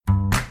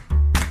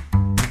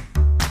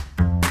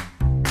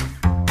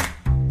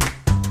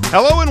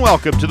Hello and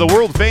welcome to the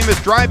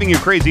world-famous Driving You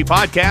Crazy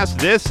podcast.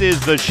 This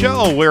is the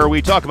show where we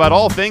talk about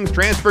all things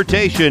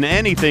transportation,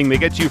 anything that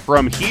gets you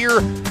from here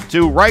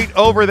to right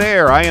over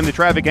there. I am the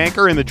traffic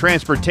anchor and the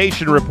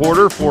transportation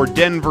reporter for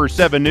Denver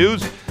 7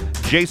 News,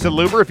 Jason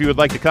Luber. If you would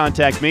like to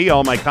contact me,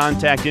 all my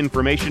contact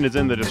information is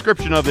in the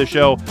description of this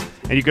show.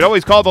 And you can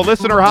always call the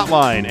listener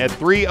hotline at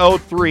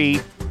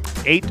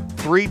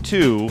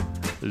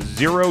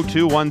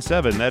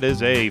 303-832-0217. That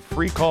is a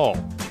free call,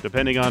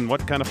 depending on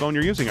what kind of phone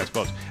you're using, I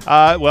suppose.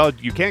 Well,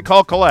 you can't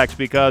call collect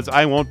because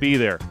I won't be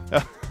there.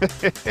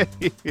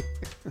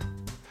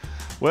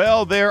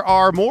 Well, there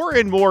are more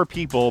and more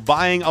people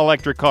buying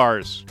electric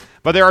cars,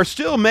 but there are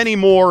still many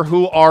more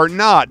who are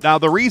not. Now,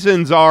 the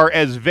reasons are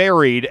as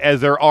varied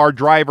as there are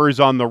drivers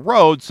on the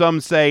road.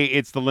 Some say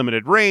it's the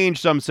limited range.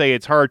 Some say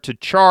it's hard to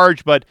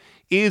charge, but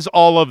is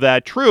all of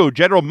that true?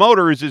 General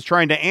Motors is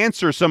trying to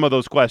answer some of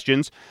those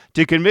questions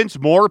to convince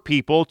more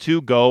people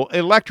to go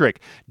electric.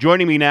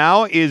 Joining me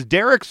now is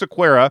Derek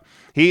Sequeira.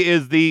 He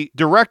is the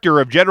director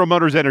of General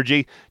Motors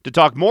Energy to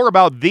talk more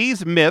about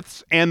these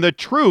myths and the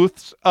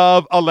truths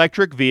of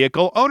electric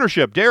vehicle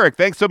ownership. Derek,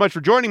 thanks so much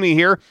for joining me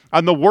here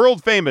on the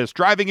world-famous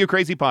Driving You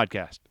Crazy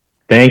podcast.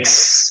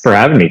 Thanks for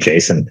having me,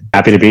 Jason.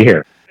 Happy to be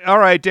here. All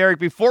right, Derek,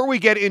 before we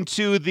get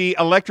into the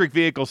electric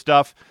vehicle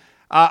stuff,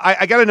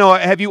 I got to know,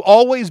 have you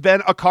always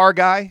been a car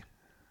guy?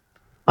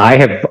 I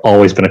have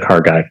always been a car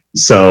guy.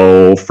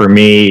 So for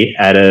me,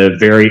 at a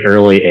very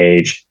early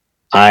age,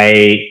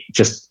 I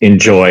just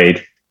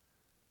enjoyed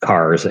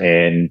cars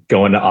and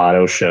going to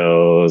auto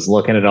shows,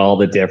 looking at all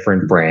the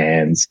different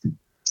brands.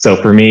 So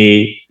for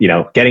me,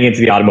 getting into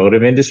the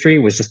automotive industry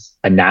was just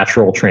a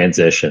natural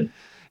transition.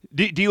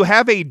 Do you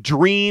have a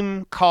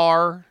dream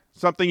car,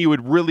 something you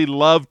would really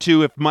love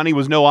to, if money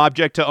was no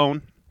object, to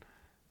own?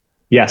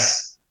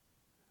 Yes.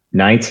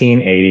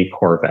 1980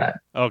 Corvette.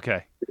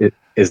 Okay.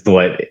 Is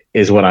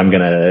what I'm going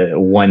to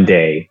one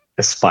day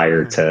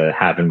aspire to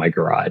have in my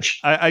garage.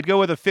 I'd go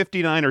with a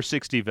 59 or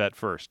 60 Vet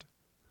first.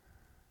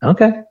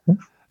 Okay.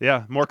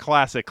 Yeah, more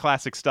classic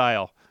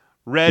style.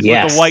 Red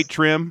yes. with the white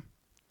trim.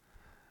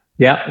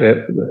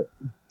 Yeah,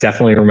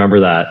 definitely remember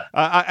that.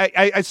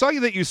 I saw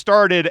that you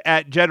started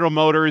at General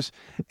Motors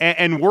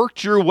and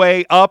worked your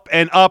way up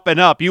and up and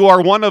up. You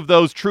are one of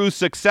those true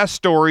success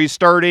stories,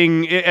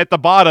 starting at the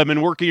bottom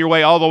and working your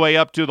way all the way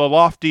up to the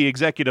lofty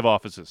executive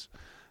offices.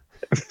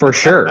 For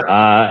sure.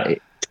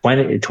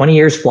 20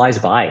 years flies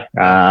by.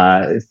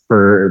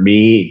 For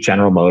me,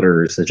 General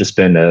Motors has just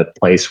been a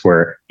place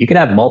where you can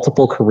have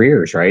multiple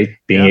careers, right?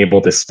 Being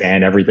able to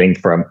span everything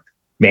from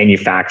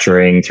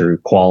manufacturing through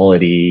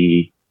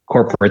quality,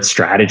 corporate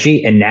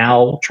strategy, and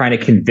now trying to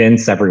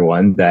convince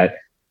everyone that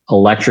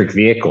electric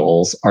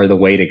vehicles are the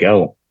way to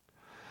go.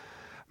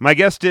 My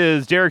guest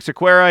is Derek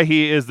Sequeira.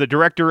 He is the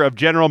director of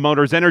General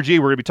Motors Energy.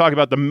 We're going to be talking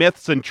about the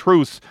myths and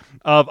truths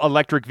of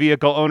electric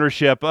vehicle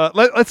ownership.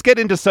 Let's get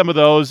into some of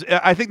those.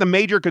 I think the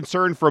major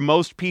concern for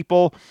most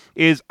people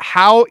is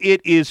how it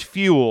is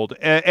fueled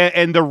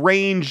and the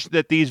range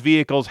that these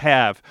vehicles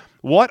have.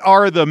 What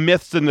are the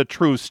myths and the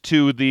truths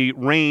to the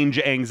range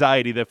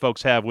anxiety that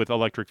folks have with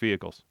electric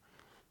vehicles?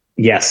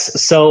 Yes.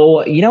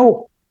 So,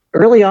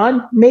 early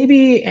on,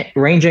 maybe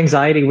range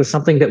anxiety was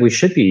something that we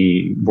should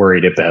be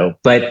worried about.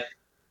 But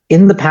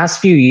in the past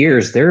few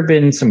years, there have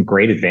been some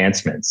great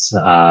advancements.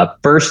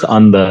 First,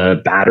 on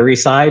the battery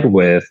side,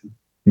 with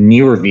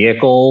newer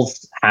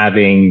vehicles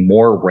having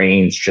more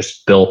range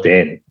just built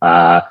in.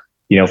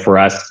 For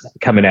us,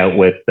 coming out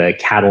with the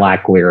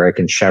Cadillac Lyriq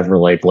and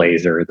Chevrolet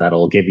Blazer,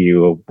 that'll give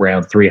you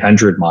around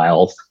 300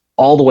 miles,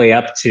 all the way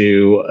up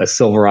to a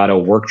Silverado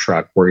work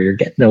truck where you're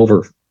getting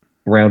over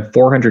around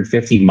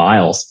 450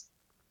 miles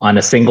on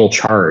a single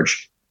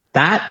charge.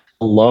 That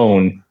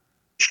alone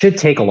should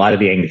take a lot of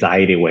the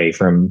anxiety away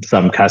from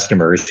some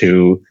customers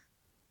who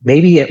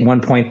maybe at one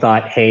point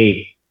thought,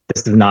 hey,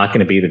 this is not going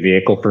to be the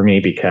vehicle for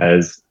me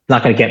because it's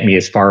not going to get me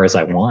as far as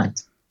I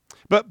want.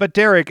 But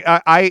Derek,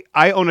 I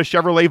own a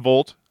Chevrolet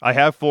Volt. I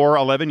have for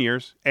 11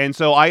 years. And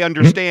so I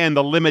understand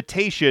the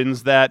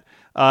limitations that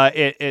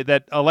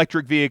that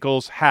electric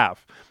vehicles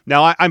have.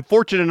 Now, I'm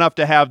fortunate enough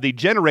to have the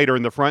generator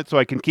in the front so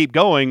I can keep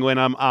going when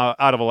I'm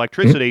out of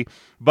electricity.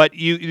 But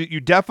you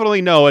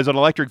definitely know, as an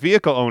electric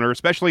vehicle owner,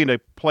 especially in a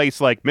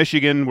place like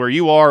Michigan where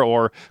you are,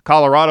 or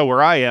Colorado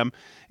where I am,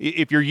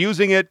 if you're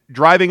using it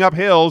driving up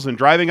hills and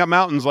driving up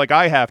mountains like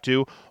I have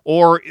to,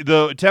 or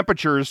the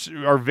temperatures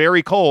are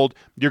very cold,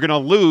 you're going to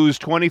lose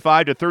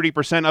 25 to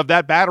 30% of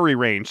that battery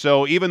range.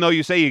 So even though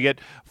you say you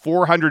get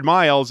 400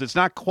 miles, it's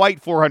not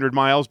quite 400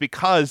 miles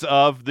because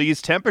of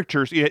these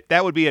temperatures.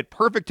 That would be at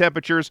perfect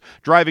temperatures,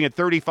 driving at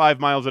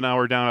 35 miles an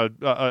hour down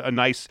a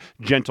nice,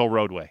 gentle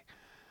roadway.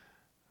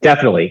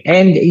 Definitely.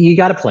 And you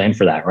got to plan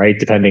for that, right?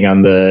 Depending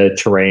on the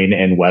terrain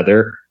and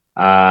weather.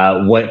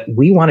 What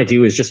we want to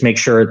do is just make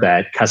sure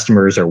that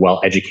customers are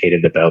well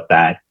educated about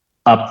that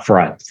up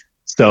front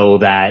so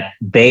that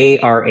they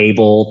are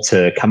able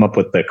to come up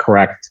with the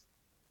correct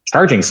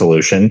charging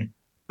solution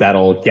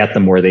that'll get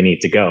them where they need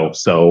to go.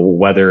 So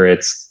whether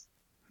it's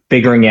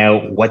figuring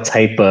out what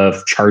type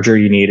of charger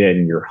you need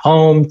in your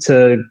home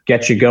to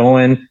get you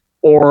going,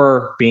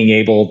 or being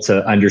able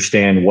to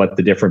understand what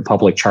the different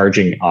public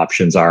charging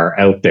options are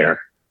out there.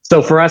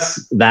 So for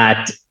us,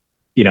 that,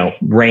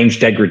 range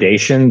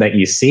degradation that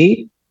you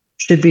see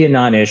should be a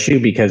non-issue,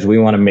 because we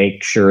want to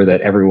make sure that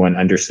everyone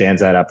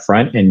understands that up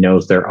front and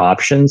knows their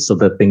options so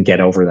that they can get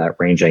over that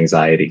range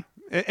anxiety.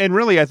 And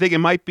really, I think it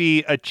might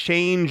be a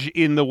change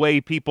in the way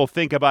people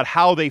think about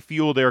how they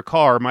fuel their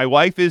car. My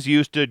wife is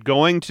used to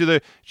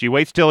she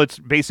waits till it's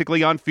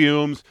basically on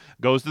fumes,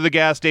 goes to the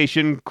gas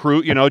station,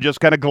 just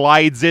kind of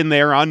glides in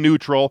there on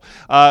neutral,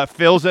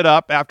 fills it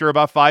up after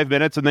about 5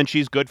 minutes, and then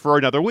she's good for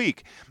another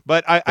week.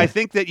 But I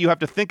think that you have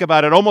to think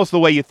about it almost the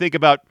way you think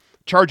about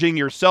charging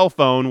your cell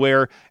phone,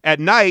 where at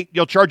night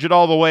you'll charge it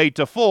all the way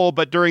to full,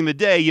 but during the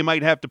day you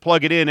might have to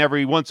plug it in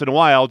every once in a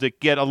while to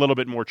get a little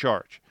bit more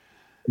charge.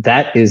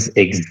 That is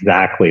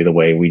exactly the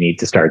way we need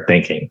to start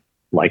thinking,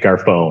 like our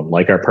phone,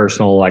 like our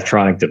personal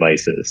electronic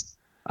devices.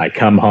 I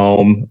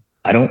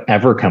don't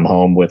ever come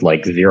home with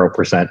like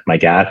 0% my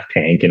gas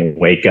tank and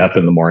wake up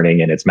in the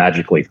morning and it's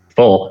magically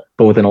full.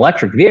 But with an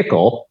electric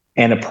vehicle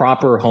and a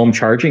proper home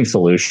charging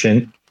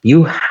solution,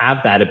 you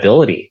have that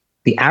ability.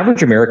 The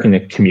average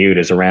American commute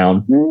is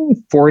around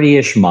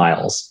 40-ish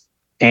miles.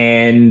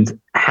 And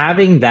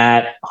having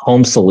that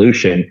home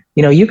solution,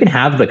 you can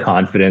have the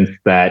confidence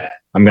that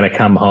I'm going to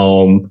come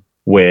home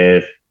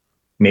with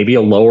maybe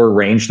a lower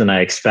range than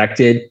I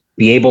expected,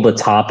 be able to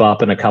top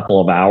up in a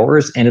couple of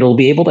hours, and it'll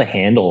be able to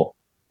handle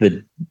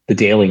the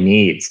daily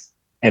needs,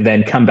 and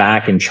then come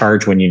back and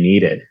charge when you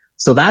need it.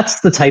 So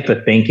that's the type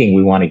of thinking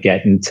we want to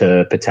get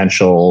into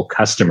potential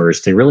customers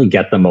to really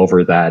get them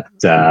over that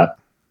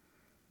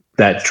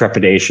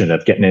trepidation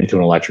of getting into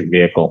an electric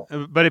vehicle.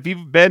 But if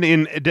you've been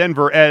in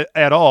Denver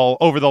at all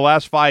over the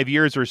last 5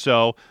 years or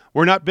so,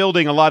 we're not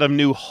building a lot of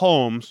new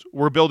homes.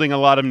 We're building a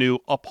lot of new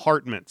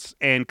apartments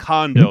and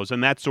condos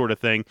and that sort of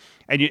thing.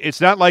 And it's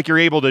not like you're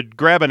able to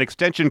grab an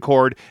extension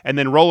cord and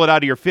then roll it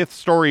out of your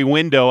 5th-story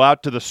window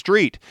out to the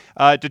street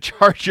to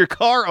charge your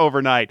car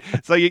overnight.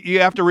 So you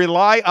have to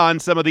rely on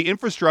some of the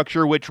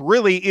infrastructure, which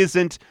really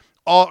isn't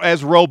all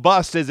as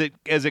robust as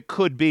it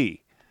could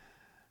be.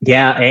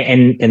 Yeah,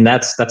 and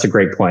that's a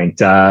great point.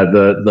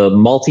 The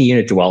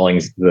multi-unit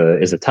dwellings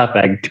is a tough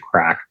egg to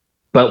crack.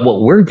 But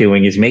what we're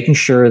doing is making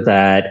sure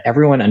that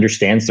everyone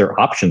understands their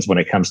options when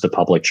it comes to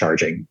public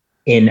charging.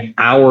 In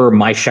our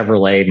My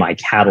Chevrolet, My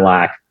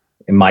Cadillac,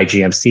 and My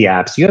GMC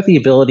apps, you have the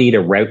ability to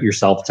route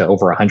yourself to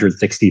over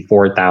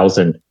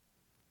 164,000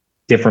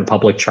 different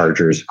public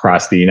chargers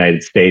across the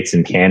United States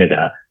and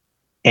Canada.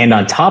 And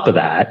on top of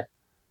that,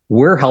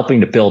 we're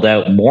helping to build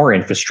out more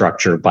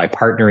infrastructure by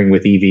partnering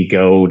with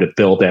EVgo to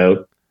build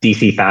out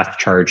DC fast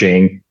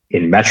charging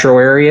in metro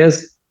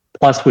areas.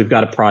 Plus, we've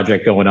got a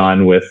project going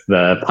on with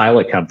the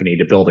pilot company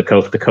to build a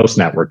coast-to-coast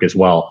network as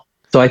well.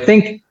 So I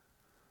think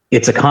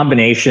it's a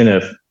combination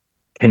of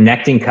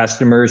connecting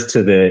customers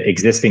to the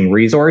existing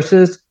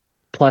resources,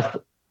 plus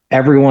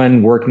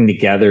everyone working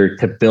together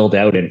to build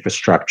out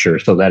infrastructure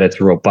so that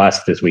it's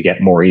robust as we get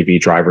more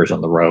EV drivers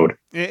on the road.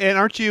 And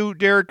aren't you,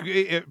 Derek,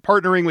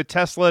 partnering with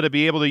Tesla to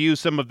be able to use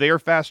some of their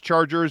fast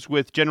chargers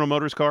with General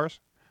Motors cars?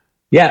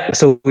 Yeah,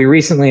 so we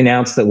recently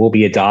announced that we'll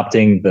be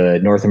adopting the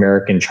North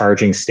American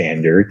charging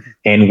standard.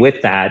 And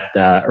with that,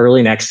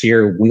 early next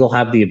year, we'll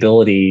have the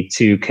ability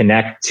to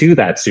connect to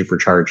that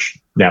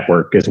supercharged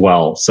network as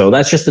well. So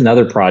that's just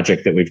another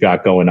project that we've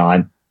got going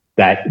on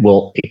that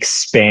will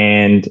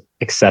expand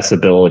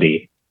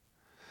accessibility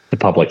to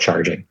public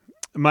charging.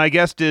 My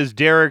guest is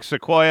Derek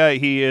Sequoia.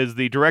 He is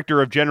the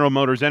director of General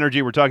Motors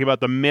Energy. We're talking about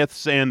the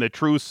myths and the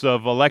truths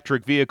of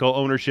electric vehicle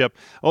ownership.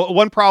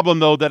 One problem,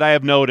 though, that I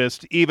have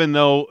noticed, even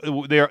though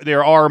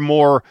there are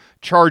more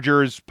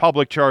chargers,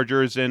 public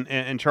chargers,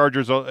 and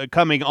chargers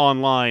coming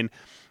online,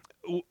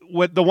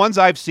 what the ones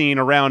I've seen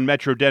around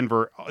Metro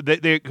Denver,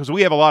 because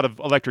we have a lot of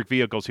electric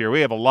vehicles here,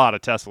 we have a lot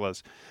of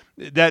Teslas.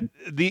 They're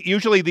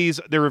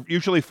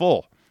usually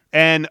full.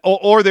 And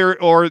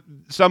or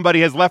somebody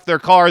has left their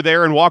car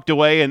there and walked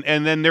away, and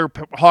then they're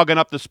hogging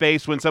up the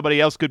space when somebody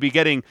else could be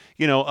getting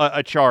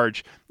a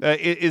charge.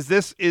 Is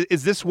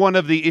this one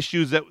of the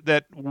issues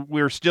that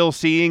we're still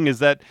seeing? Is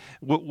that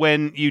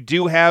when you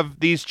do have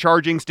these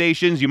charging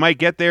stations, you might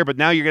get there, but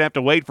now you're gonna have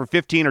to wait for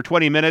 15 or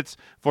 20 minutes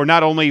for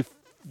not only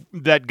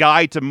that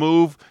guy to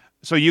move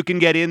so you can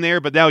get in there,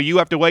 but now you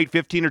have to wait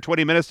 15 or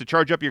 20 minutes to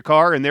charge up your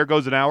car, and there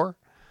goes an hour.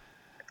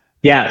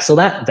 Yeah, so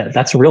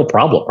that's a real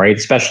problem, right?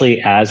 Especially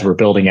as we're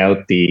building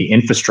out the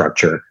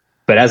infrastructure.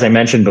 But as I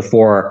mentioned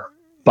before,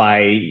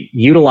 by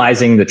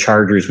utilizing the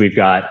chargers we've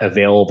got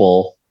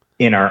available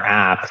in our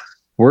app,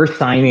 we're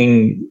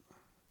signing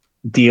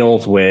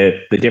deals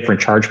with the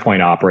different charge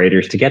point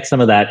operators to get some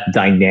of that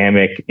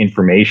dynamic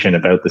information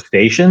about the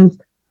stations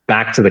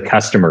back to the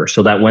customer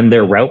so that when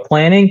they're route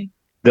planning,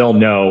 they'll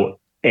know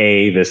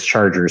A, this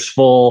charger's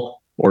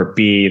full, or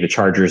B, the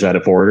charger's out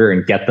of order,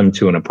 and get them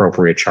to an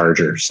appropriate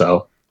charger.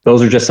 So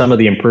those are just some of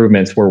the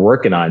improvements we're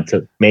working on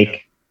to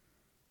make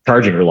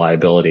charging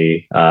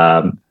reliability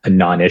a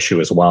non-issue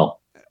as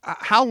well.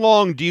 How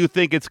long do you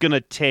think it's going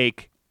to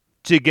take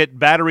to get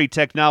battery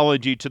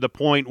technology to the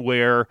point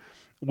where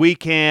we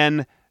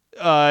can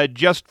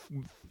just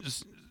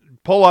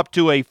pull up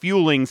to a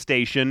fueling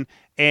station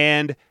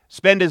and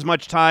spend as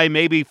much time,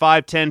 maybe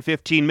 5, 10,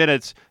 15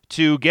 minutes,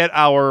 to get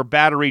our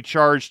battery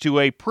charged to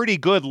a pretty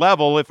good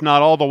level, if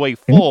not all the way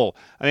full.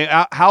 I mean,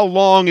 how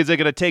long is it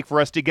going to take for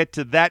us to get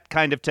to that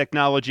kind of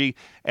technology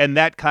and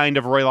that kind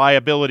of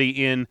reliability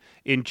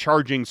in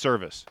charging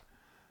service?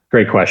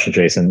 Great question,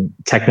 Jason.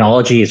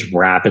 Technology is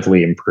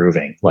rapidly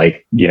improving.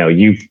 Like,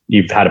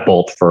 you've had a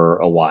Bolt for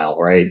a while,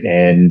 right?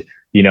 And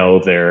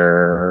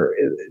their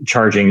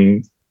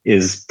charging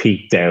is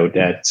peaked out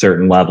at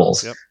certain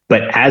levels. Yep.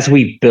 But as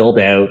we build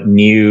out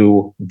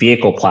new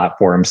vehicle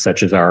platforms,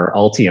 such as our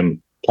Ultium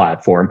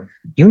platform,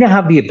 you now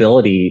have the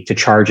ability to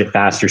charge at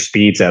faster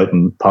speeds out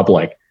in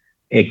public.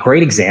 A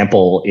great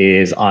example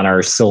is on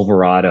our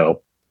Silverado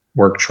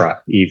work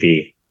truck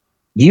EV.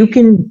 You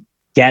can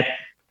get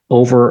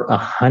over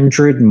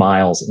 100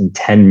 miles in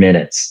 10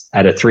 minutes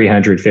at a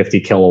 350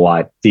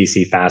 kilowatt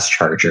DC fast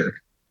charger.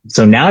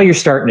 So now you're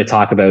starting to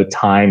talk about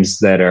times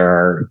that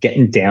are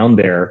getting down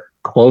there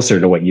closer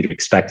to what you'd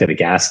expect at a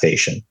gas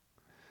station.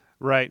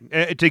 Right.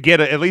 To get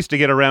at least to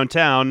get around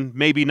town,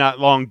 maybe not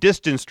long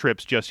distance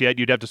trips just yet.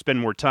 You'd have to spend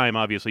more time,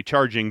 obviously,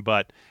 charging.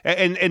 But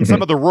and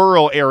some of the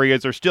rural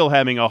areas are still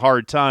having a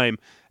hard time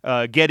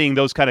getting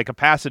those kind of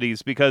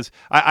capacities, because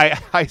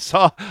I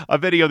saw a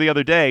video the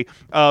other day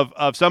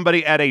of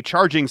somebody at a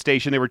charging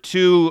station. There were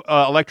two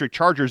electric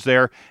chargers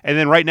there, and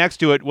then right next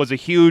to it was a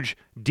huge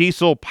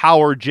diesel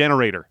power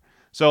generator.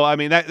 So I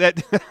mean that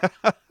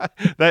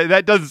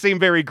that doesn't seem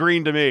very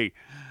green to me.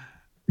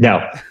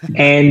 No.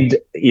 And,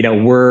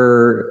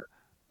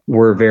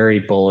 we're very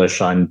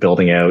bullish on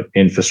building out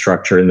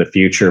infrastructure in the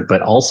future,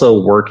 but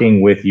also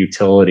working with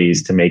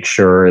utilities to make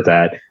sure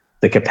that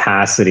the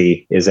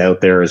capacity is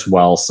out there as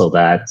well, so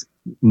that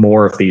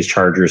more of these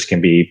chargers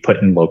can be put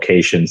in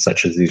locations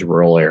such as these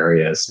rural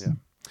areas.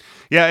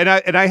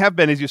 Yeah, and I have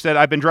been, as you said,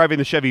 I've been driving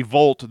the Chevy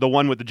Volt, the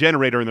one with the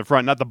generator in the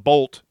front, not the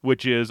Bolt,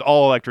 which is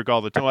all electric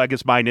all the time. Well, I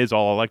guess mine is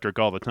all electric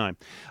all the time.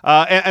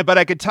 But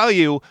I could tell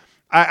you,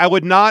 I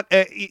would not,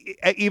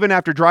 even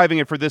after driving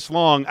it for this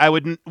long, I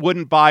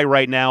wouldn't buy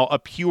right now a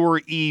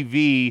pure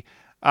EV.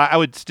 I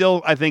would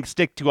still, I think,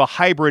 stick to a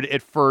hybrid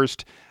at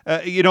first.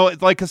 Like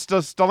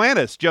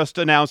Stellantis just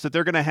announced that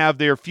they're going to have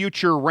their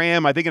future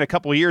Ram. I think in a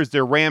couple of years,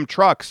 their Ram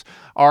trucks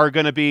are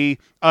going to be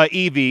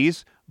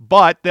EVs,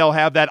 but they'll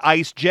have that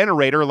ICE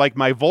generator like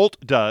my Volt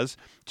does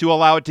to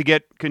allow it to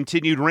get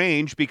continued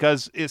range,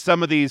 because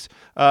some of these,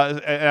 I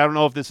don't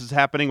know if this is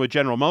happening with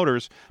General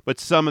Motors, but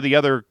some of the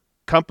other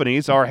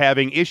companies are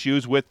having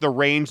issues with the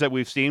range that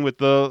we've seen with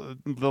the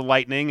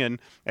Lightning and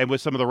with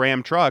some of the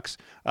Ram trucks,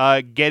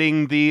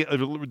 getting the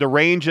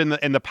range and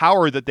the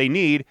power that they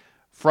need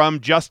from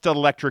just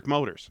electric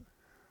motors.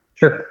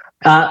 Sure.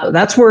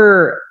 That's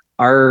where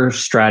our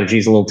strategy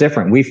is a little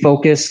different. We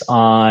focus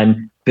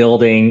on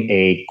building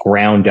a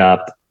ground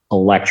up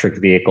electric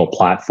vehicle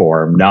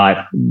platform,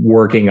 not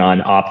working on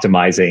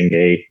optimizing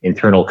a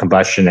internal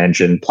combustion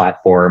engine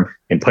platform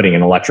and putting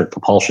an electric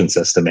propulsion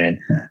system in.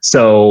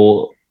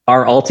 So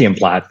our Ultium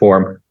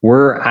platform,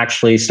 we're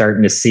actually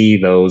starting to see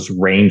those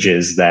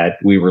ranges that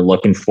we were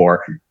looking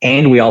for.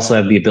 And we also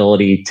have the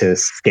ability to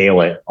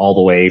scale it all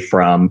the way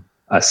from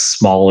a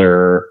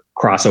smaller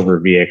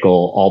crossover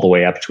vehicle all the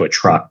way up to a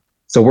truck.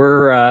 So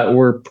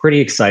we're pretty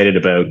excited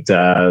about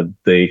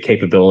the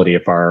capability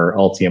of our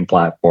Ultium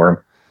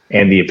platform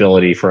and the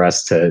ability for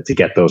us to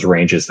get those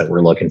ranges that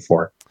we're looking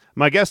for.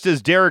 My guest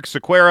is Derek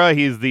Sequeira.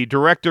 He's the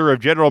director of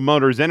General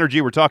Motors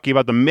Energy. We're talking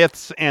about the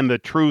myths and the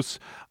truths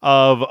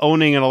of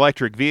owning an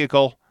electric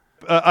vehicle.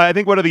 I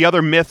think one of the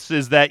other myths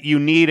is that you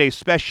need a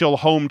special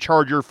home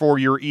charger for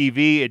your EV.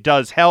 It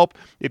does help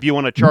if you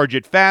want to charge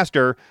it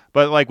faster,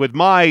 but like with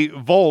my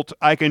Volt,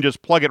 I can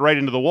just plug it right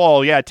into the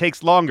wall. Yeah, it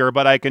takes longer,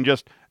 but I can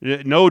just,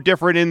 no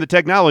different in the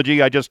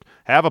technology. I just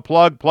have a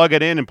plug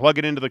it in, and plug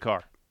it into the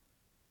car.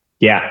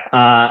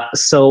 Yeah.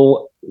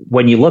 So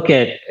when you look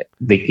at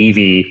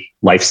the EV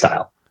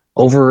lifestyle,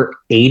 over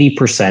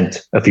 80%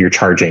 of your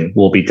charging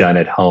will be done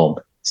at home.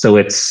 So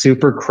it's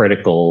super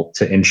critical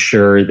to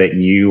ensure that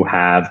you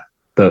have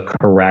the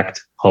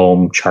correct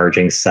home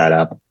charging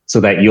setup so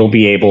that you'll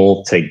be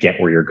able to get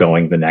where you're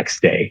going the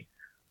next day.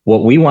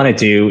 What we want to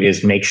do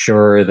is make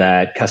sure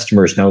that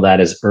customers know that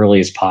as early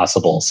as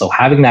possible. So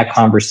having that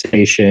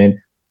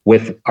conversation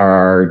with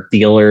our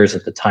dealers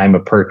at the time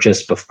of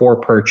purchase,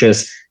 before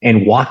purchase,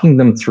 and walking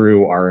them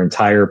through our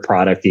entire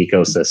product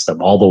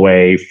ecosystem, all the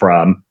way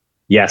from,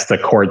 yes, the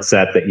cord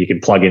set that you can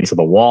plug into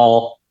the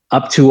wall,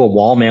 up to a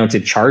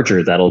wall-mounted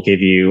charger that'll give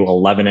you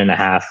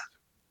 11.5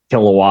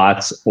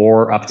 kilowatts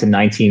or up to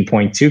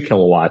 19.2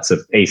 kilowatts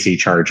of AC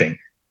charging,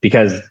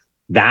 because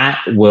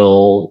that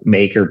will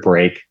make or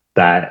break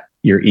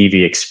your EV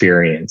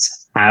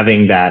experience.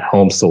 Having that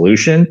home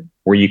solution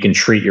where you can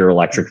treat your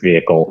electric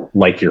vehicle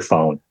like your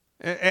phone.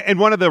 And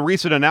one of the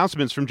recent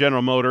announcements from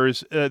General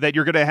Motors that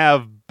you're going to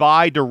have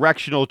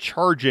bi-directional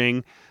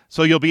charging,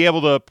 so you'll be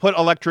able to put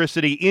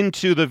electricity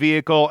into the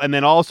vehicle and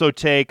then also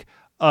take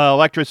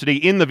electricity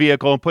in the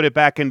vehicle and put it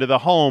back into the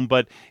home.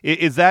 But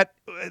is that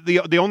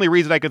the only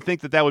reason I could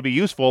think that would be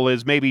useful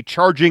is maybe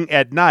charging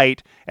at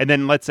night, and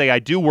then let's say I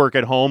do work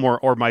at home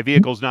or my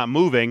vehicle's not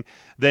moving,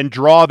 then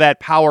draw that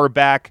power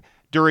back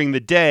during the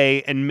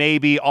day and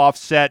maybe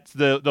offset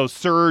those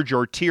surge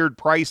or tiered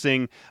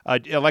pricing,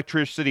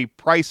 electricity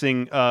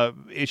pricing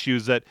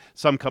issues that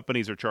some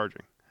companies are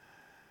charging.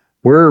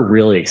 We're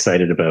really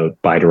excited about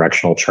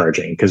bidirectional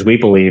charging because we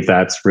believe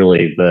that's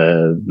really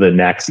the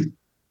next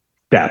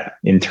step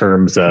in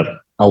terms of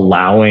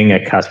allowing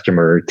a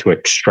customer to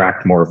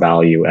extract more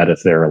value out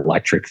of their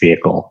electric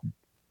vehicle.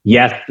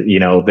 Yes,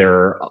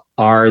 there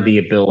are the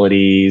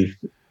abilities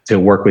to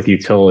work with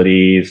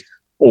utilities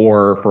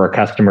or for a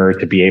customer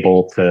to be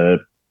able to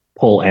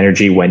pull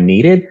energy when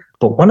needed.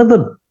 But one of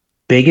the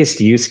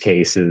biggest use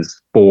cases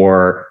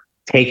for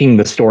taking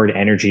the stored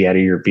energy out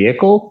of your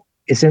vehicle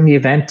is in the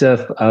event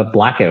of a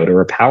blackout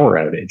or a power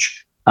outage.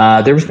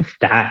 There was a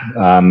stat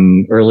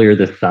earlier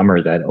this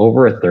summer that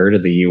over a third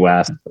of the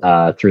US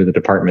through the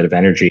Department of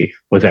Energy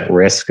was at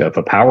risk of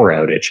a power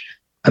outage.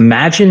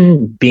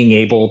 Imagine being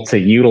able to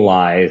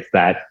utilize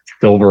that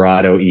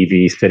Silverado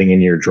EV sitting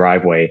in your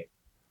driveway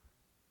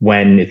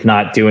when it's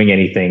not doing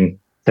anything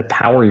to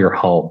power your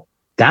home.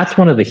 That's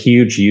one of the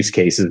huge use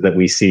cases that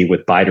we see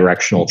with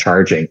bidirectional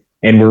charging.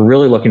 And we're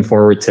really looking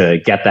forward to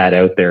get that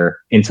out there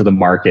into the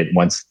market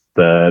once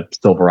the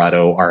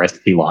Silverado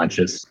RST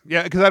launches.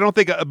 Yeah, because I don't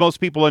think most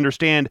people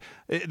understand.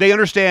 They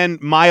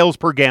understand miles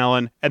per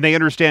gallon and they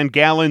understand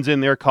gallons in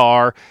their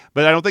car,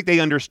 but I don't think they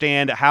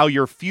understand how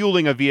you're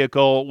fueling a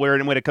vehicle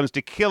when it comes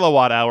to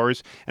kilowatt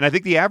hours. And I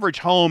think the average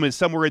home is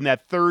somewhere in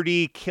that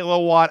 30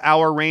 kilowatt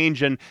hour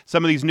range, and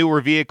some of these newer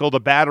vehicles,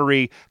 the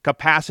battery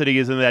capacity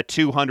is in that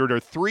 200 or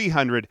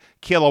 300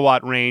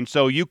 kilowatt range.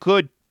 So you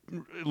could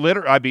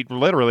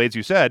literally, as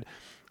you said,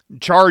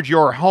 charge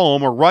your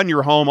home or run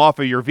your home off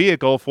of your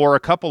vehicle for a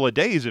couple of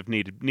days if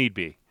need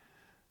be.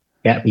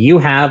 Yeah, you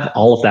have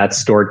all of that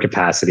stored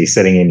capacity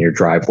sitting in your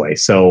driveway.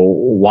 So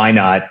why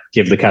not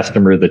give the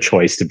customer the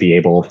choice to be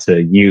able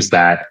to use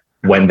that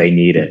when they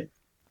need it?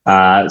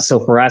 So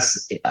for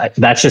us,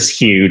 that's just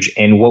huge.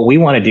 And what we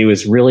want to do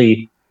is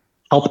really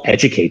help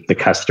educate the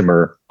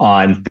customer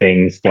on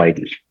things like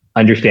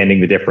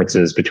understanding the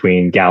differences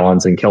between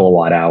gallons and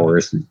kilowatt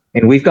hours.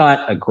 And we've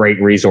got a great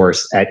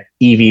resource at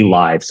EV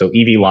Live. So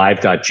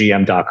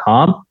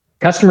evlive.gm.com.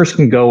 Customers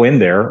can go in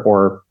there,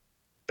 or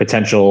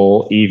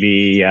potential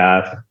EV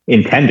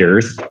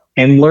intenders,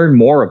 and learn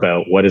more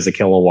about what is a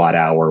kilowatt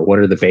hour, what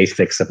are the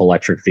basics of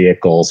electric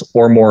vehicles,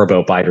 or more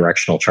about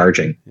bidirectional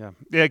charging. Yeah,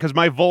 because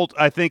my Volt,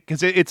 I think,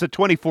 because it's a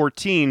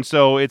 2014,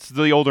 so it's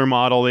the older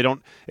model. It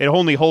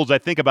only holds, I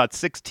think, about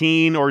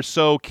 16 or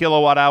so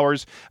kilowatt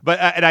hours.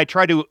 And I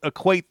try to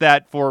equate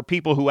that for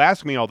people who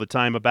ask me all the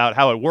time about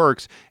how it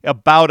works,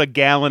 about a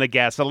gallon of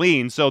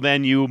gasoline. So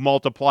then you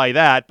multiply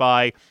that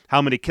by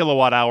how many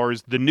kilowatt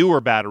hours the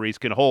newer batteries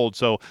can hold.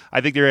 So I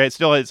think there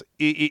still is,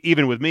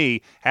 even with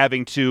me,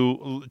 having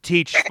to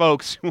teach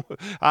folks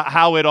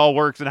how it all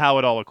works and how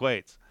it all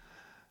equates.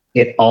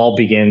 It all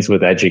begins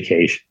with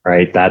education,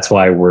 right? That's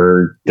why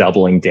we're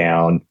doubling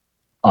down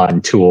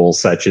on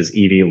tools such as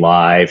EV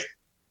Live,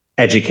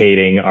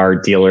 educating our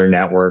dealer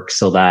network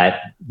so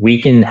that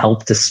we can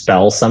help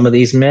dispel some of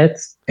these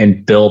myths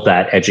and build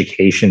that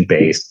education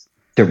base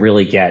to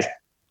really get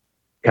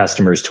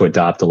customers to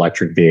adopt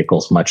electric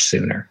vehicles much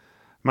sooner.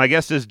 My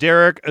guest is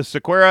Derek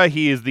Sequeira.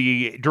 He is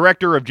the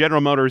director of General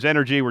Motors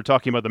Energy. We're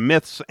talking about the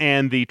myths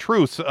and the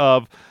truths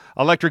of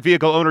electric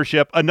vehicle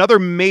ownership. Another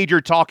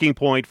major talking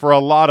point for a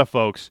lot of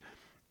folks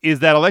is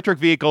that electric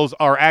vehicles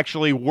are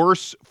actually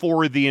worse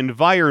for the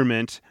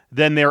environment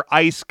than their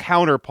ICE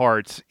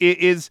counterparts.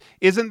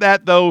 Isn't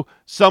that, though,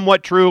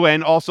 somewhat true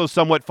and also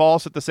somewhat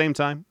false at the same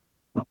time?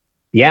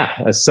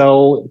 Yeah.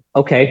 So,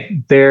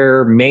 okay,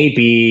 there may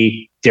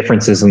be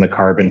differences in the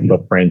carbon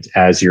footprint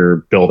as you're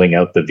building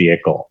out the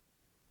vehicle.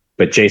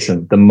 But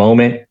Jason, the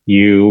moment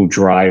you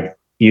drive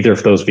either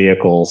of those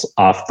vehicles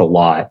off the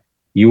lot,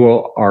 you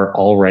are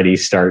already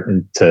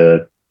starting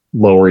to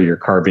lower your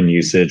carbon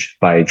usage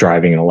by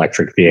driving an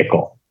electric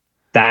vehicle.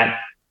 That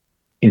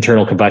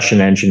internal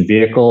combustion engine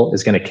vehicle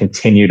is going to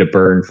continue to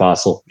burn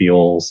fossil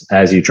fuels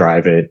as you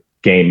drive it,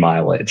 gain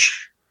mileage.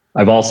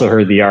 I've also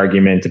heard the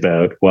argument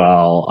about,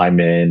 well, I'm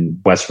in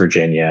West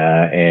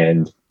Virginia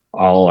and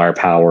all our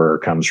power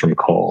comes from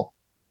coal.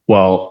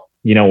 Well,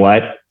 you know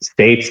what?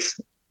 States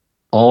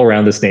all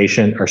around this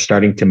nation are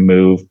starting to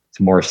move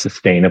to more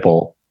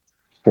sustainable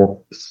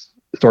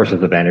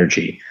sources of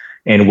energy.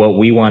 And what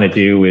we want to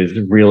do is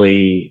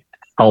really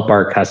help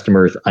our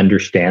customers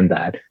understand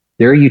that.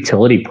 There are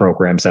utility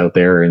programs out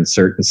there in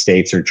certain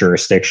states or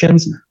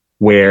jurisdictions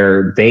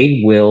where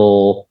they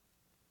will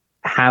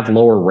have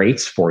lower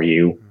rates for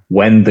you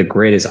when the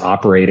grid is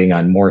operating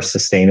on more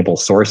sustainable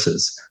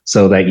sources,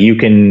 so that you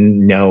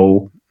can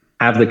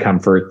have the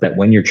comfort that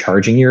when you're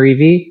charging your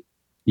EV,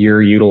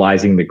 you're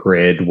utilizing the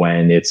grid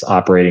when it's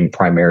operating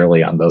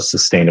primarily on those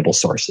sustainable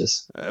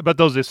sources. But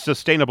those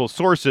sustainable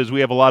sources,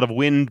 we have a lot of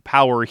wind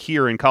power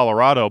here in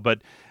Colorado,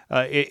 but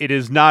it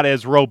is not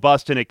as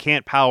robust and it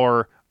can't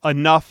power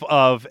enough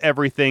of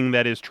everything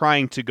that is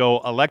trying to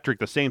go electric.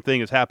 The same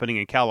thing is happening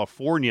in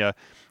California,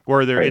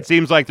 where it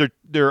seems like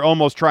they're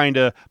almost trying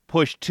to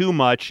push too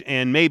much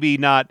and maybe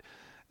not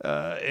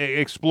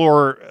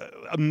explore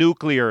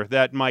nuclear.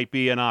 That might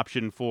be an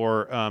option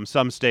for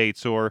some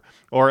states, or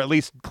at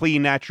least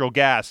clean natural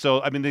gas.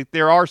 So I mean,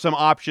 there are some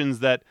options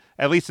that,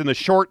 at least in the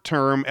short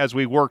term, as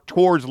we work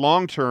towards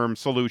long-term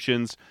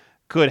solutions,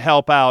 could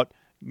help out,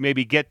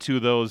 maybe get to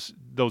those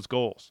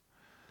goals.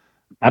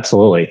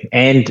 Absolutely.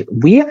 And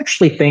we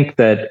actually think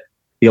that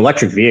the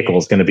electric vehicle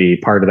is going to be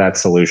part of that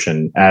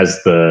solution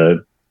as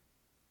the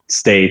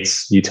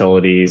states,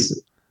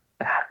 utilities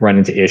run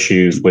into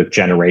issues with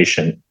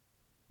generation.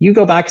 You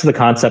go back to the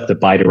concept of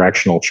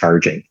bidirectional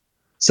charging.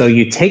 So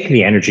you take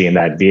the energy in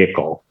that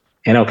vehicle,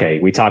 and okay,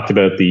 we talked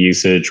about the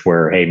usage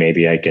where, hey,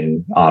 maybe I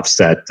can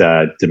offset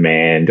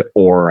demand,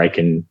 or I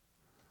can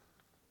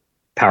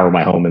power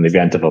my home in the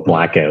event of a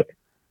blackout.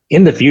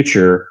 In the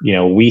future,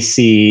 we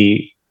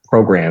see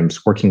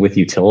programs working with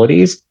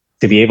utilities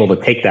to be able to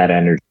take that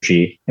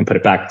energy and put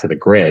it back to the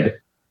grid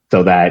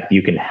so that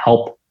you can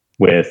help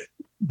with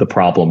the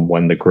problem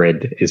when the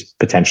grid is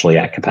potentially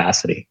at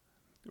capacity.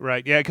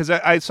 Right. Yeah, because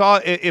I saw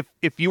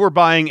if you were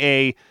buying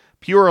a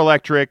pure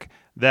electric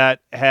that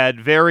had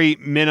very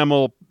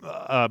minimal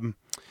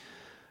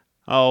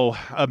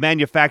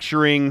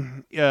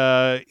manufacturing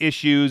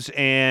issues,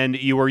 and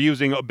you were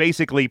using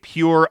basically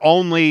pure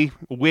only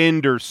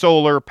wind or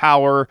solar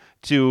power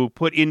to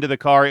put into the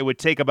car, it would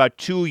take about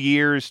 2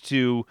 years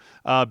to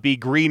be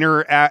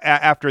greener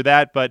after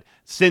that. But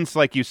since,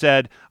 like you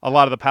said, a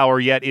lot of the power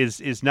yet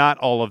is not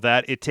all of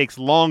that, it takes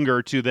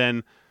longer to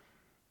then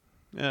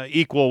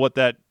equal what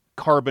that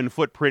carbon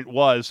footprint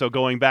was. So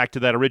going back to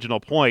that original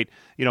point,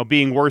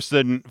 being worse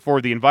than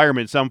for the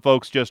environment, some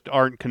folks just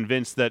aren't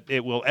convinced that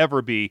it will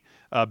ever be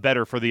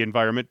better for the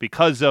environment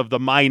because of the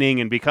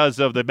mining and because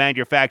of the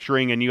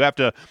manufacturing. And you have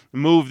to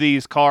move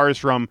these cars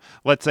from,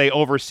 let's say,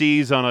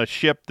 overseas on a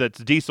ship that's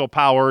diesel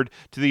powered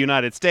to the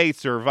United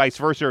States, or vice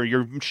versa, or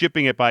you're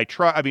shipping it by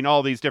truck. I mean,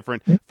 all these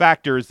different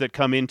factors that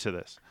come into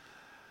this.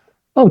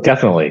 Oh,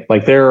 definitely.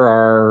 Like, there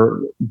are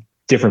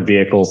different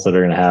vehicles that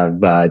are going to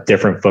have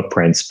different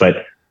footprints,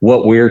 but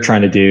what we're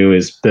trying to do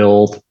is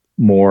build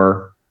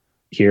more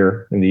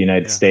here in the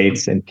United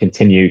States and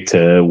continue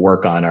to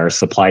work on our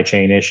supply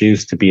chain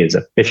issues to be as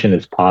efficient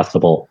as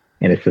possible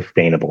and as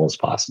sustainable as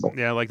possible.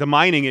 Yeah, like the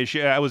mining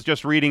issue. I was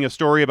just reading a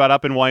story about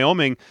up in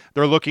Wyoming.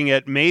 They're looking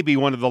at maybe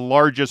one of the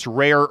largest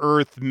rare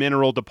earth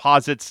mineral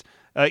deposits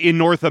in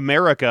North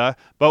America,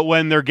 but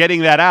when they're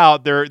getting that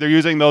out, they're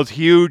using those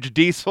huge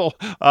diesel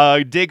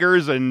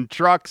diggers and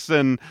trucks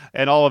and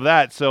all of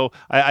that. So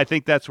I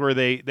think that's where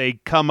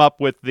they come up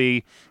with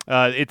the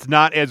it's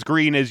not as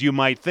green as you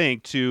might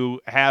think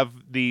to have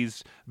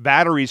these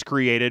batteries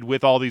created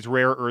with all these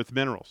rare earth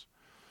minerals.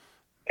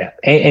 Yeah,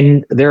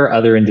 and there are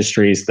other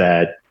industries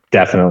that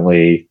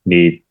definitely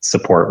need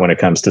support when it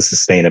comes to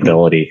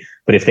sustainability.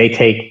 But if they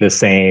take the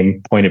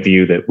same point of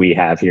view that we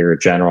have here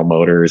at General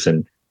Motors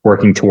and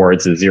working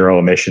towards a zero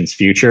emissions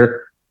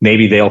future,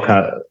 maybe they'll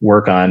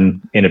work on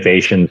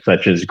innovations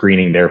such as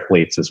greening their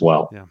fleets as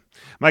well. Yeah.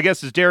 My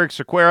guest is Derek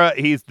Sequeira.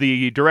 He's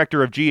the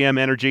director of GM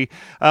Energy.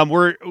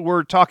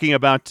 We're talking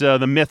about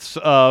the myths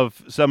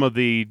of some of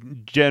the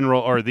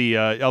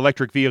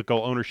electric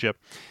vehicle ownership.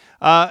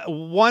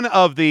 One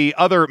of the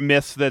other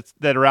myths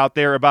that are out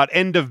there about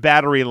end of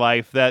battery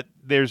life, that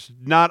there's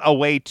not a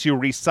way to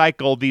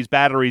recycle these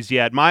batteries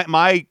yet.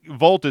 My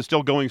Volt is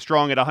still going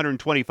strong at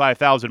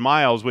 125,000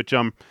 miles, which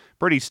I'm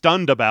pretty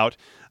stunned about.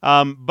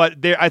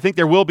 But I think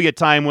there will be a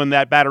time when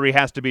that battery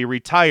has to be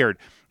retired.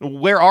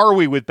 Where are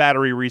we with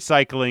battery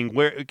recycling?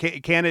 Where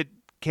can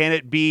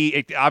it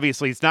be?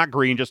 Obviously, it's not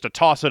green just to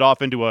toss it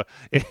off into a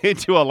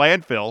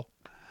landfill.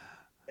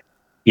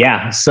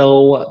 Yeah,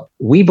 so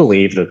we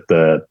believe that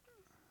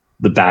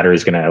the battery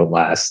is going to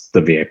outlast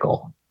the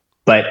vehicle.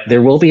 But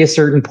there will be a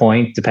certain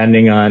point,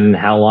 depending on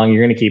how long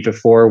you're going to keep it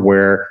for,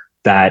 where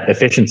that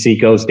efficiency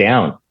goes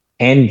down.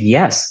 And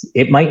yes,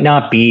 it might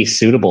not be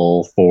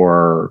suitable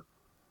for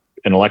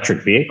an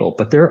electric vehicle,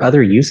 but there are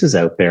other uses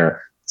out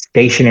there.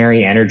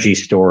 Stationary energy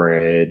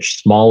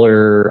storage,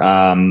 smaller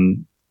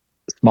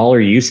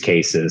use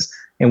cases.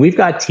 And we've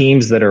got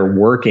teams that are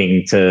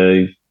working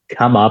to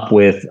come up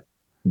with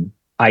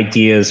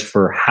ideas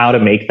for how to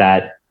make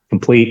that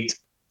complete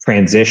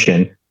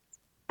transition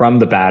from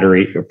the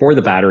battery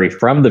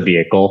from the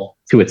vehicle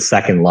to its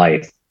second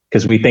life,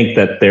 because we think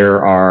that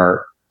there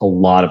are a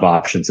lot of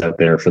options out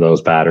there for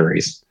those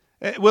batteries.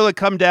 Will it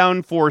come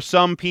down for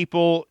some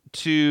people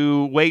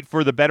to wait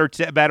for the better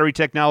battery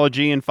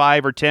technology in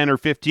 5 or 10 or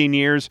 15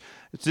 years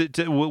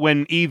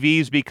when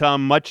EVs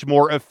become much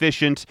more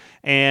efficient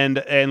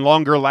and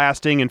longer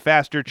lasting and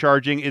faster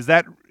charging? Is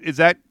that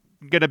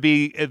going to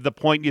be the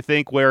point, you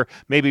think, where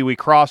maybe we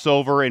cross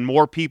over and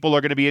more people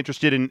are going to be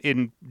interested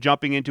in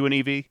jumping into an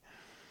EV?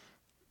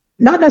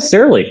 Not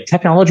necessarily.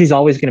 Technology is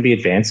always going to be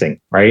advancing,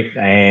 right?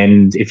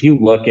 And if you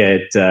look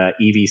at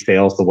EV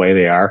sales the way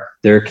they are,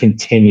 they're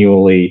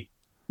continually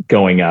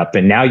going up.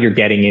 And now you're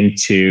getting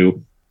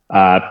into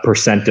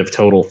percent of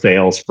total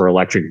sales for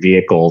electric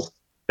vehicles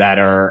that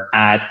are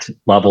at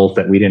levels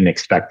that we didn't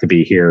expect to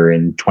be here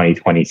in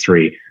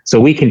 2023.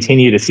 So we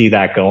continue to see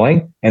that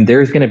going, and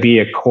there's going to be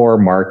a core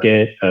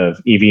market of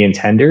EV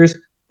intenders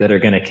that are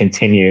going to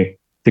continue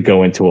to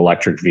go into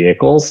electric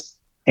vehicles.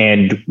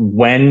 And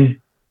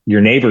when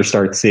your neighbors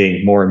start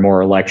seeing more and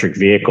more electric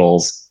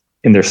vehicles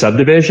in their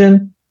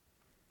subdivision,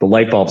 the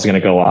light bulb's going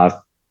to go off,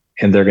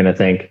 and they're going to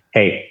think,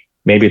 hey,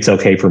 maybe it's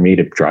okay for me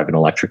to drive an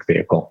electric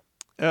vehicle.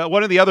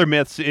 One of the other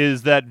myths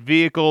is that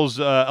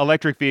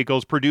electric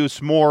vehicles,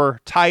 produce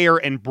more tire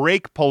and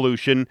brake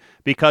pollution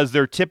because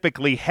they're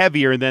typically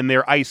heavier than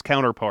their ICE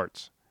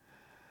counterparts.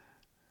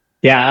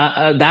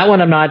 Yeah, that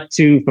one I'm not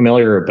too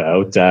familiar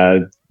about.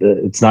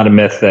 It's not a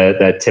myth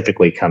that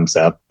typically comes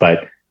up,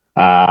 but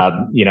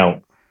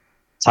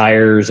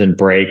tires and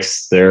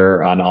brakes,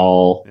 they're on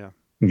all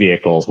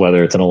vehicles,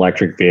 whether it's an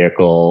electric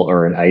vehicle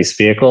or an ICE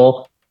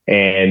vehicle.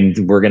 And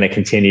we're going to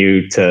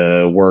continue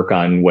to work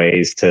on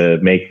ways to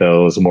make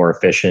those more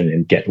efficient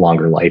and get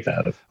longer life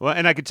out of. Well,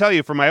 and I can tell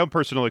you from my own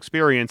personal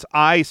experience,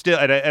 I still,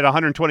 at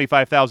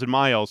 125,000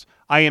 miles,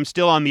 I am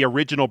still on the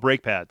original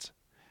brake pads,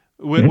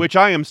 which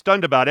I am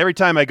stunned about. Every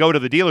time I go to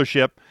the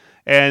dealership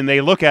and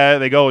they look at it,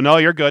 they go, no,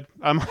 you're good.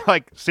 I'm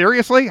like,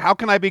 seriously? How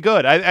can I be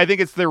good? I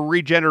think it's the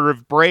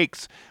regenerative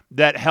brakes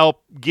that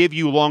help give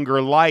you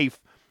longer life.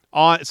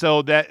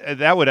 So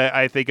that would,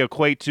 I think,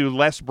 equate to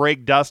less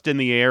brake dust in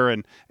the air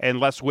and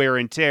less wear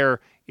and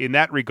tear in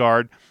that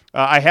regard.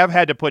 I have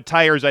had to put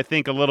tires, I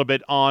think, a little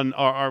bit on,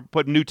 or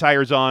put new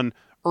tires on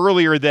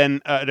earlier than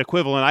an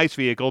equivalent ICE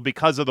vehicle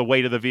because of the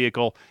weight of the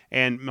vehicle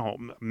and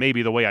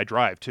maybe the way I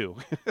drive too.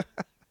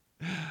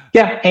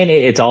 Yeah, and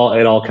it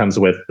all comes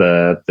with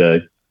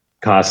the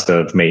cost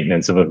of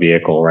maintenance of a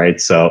vehicle,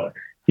 right? So,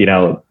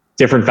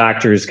 different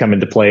factors come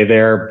into play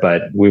there,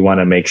 but we want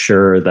to make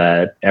sure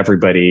that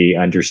everybody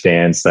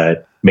understands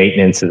that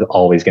maintenance is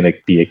always going to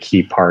be a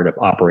key part of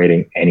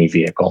operating any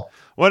vehicle.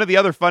 One of the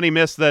other funny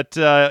myths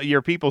that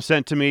your people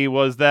sent to me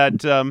was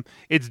that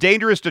it's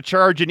dangerous to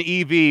charge an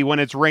EV when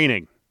it's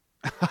raining.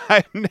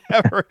 I've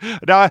never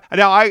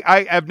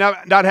I have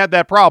not had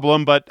that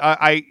problem, but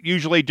I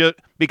usually do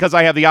because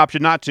I have the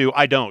option not to.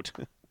 I don't.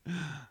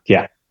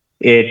 Yeah.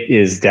 It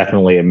is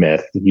definitely a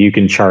myth. You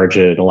can charge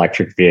an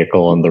electric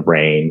vehicle in the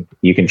rain.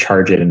 You can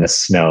charge it in the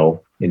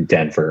snow in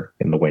Denver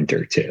in the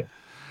winter too.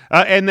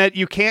 And that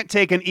you can't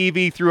take an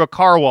EV through a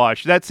car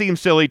wash. That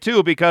seems silly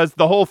too, because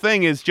the whole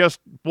thing is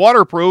just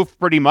waterproof,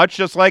 pretty much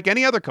just like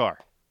any other car.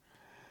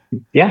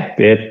 Yeah,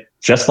 it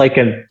just like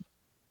an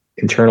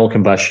internal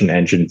combustion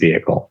engine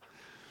vehicle.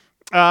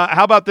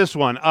 How about this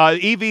one?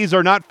 EVs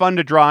are not fun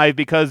to drive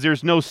because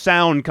there's no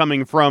sound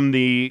coming from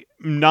the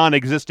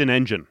non-existent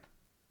engine.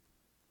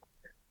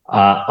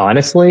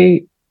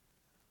 Honestly,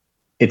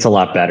 it's a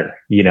lot better.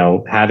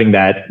 Having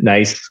that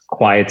nice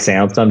quiet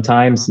sound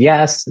sometimes.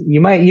 Yes,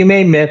 you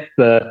may miss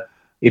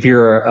if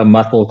you're a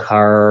muscle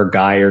car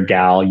guy or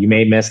gal, you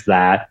may miss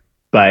that.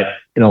 But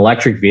an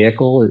electric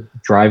vehicle,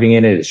 driving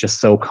in it is just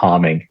so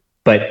calming.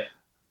 But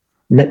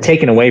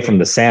taken away from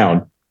the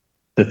sound,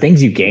 the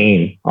things you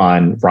gain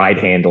on ride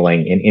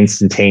handling and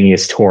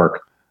instantaneous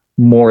torque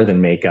more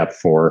than make up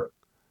for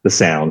the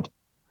sound.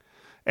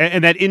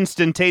 And that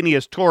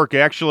instantaneous torque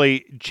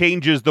actually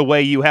changes the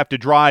way you have to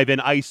drive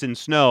in ice and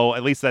snow.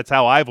 At least that's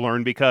how I've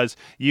learned, because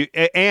you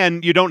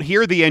don't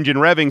hear the engine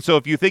revving. So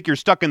if you think you're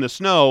stuck in the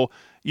snow,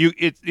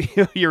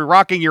 you're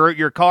rocking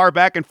your car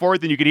back and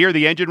forth, and you can hear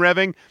the engine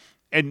revving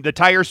and the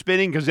tire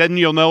spinning, because then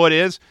you'll know it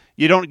is.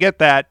 You don't get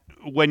that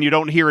when you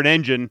don't hear an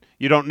engine.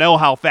 You don't know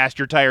how fast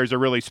your tires are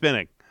really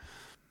spinning.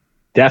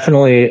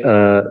 Definitely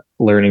a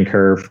learning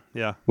curve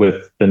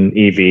with an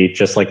EV,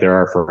 just like there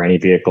are for any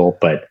vehicle.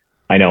 But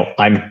I know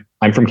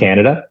I'm from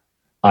Canada.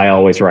 I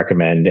always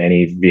recommend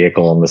any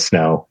vehicle in the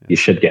snow, you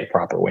should get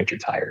proper winter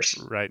tires.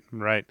 Right.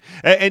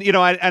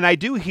 And I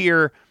do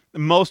hear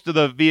most of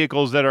the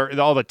vehicles that are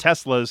all the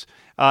Teslas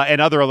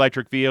and other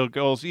electric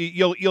vehicles,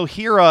 you'll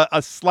hear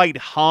a slight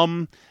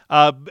hum,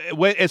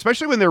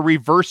 especially when they're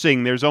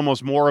reversing. There's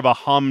almost more of a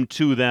hum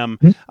to them,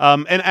 and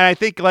I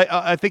think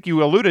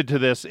you alluded to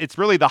this. It's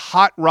really the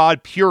hot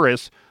rod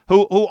purists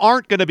who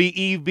aren't going to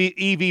be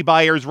EV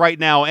buyers right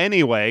now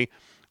anyway.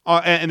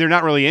 And they're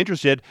not really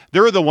interested.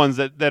 They're the ones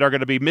that are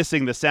going to be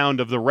missing the sound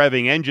of the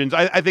revving engines.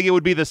 I think it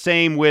would be the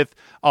same with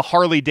a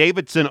Harley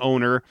Davidson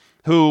owner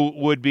who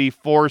would be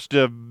forced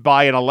to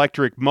buy an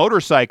electric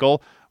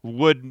motorcycle,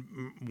 would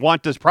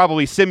want to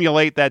probably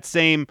simulate that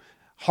same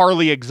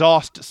Harley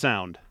exhaust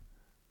sound.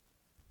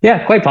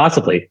 Yeah, quite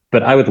possibly.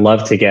 But I would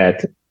love to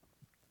get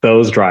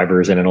those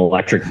drivers in an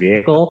electric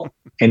vehicle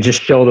and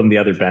just show them the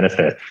other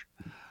benefit.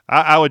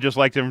 I would just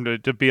like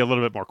them to be a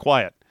little bit more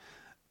quiet.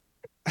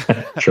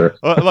 Sure.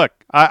 Look,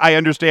 I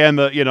understand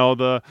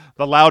the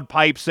loud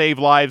pipes save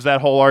lives,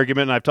 that whole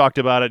argument, and I've talked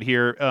about it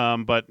here.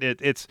 But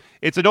it's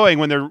annoying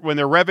when they're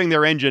revving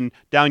their engine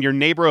down your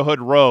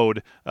neighborhood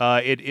road.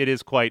 It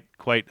is quite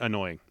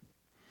annoying.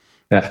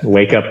 Yeah,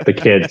 wake up the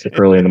kids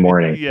early in the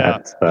morning. Yeah,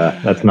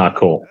 that's not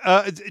cool.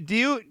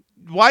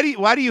 why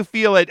do you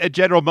feel at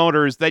General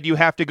Motors that you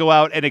have to go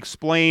out and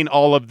explain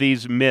all of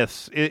these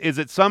myths? Is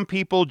it some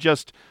people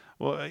just?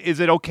 Well, is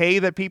it okay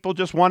that people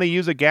just want to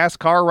use a gas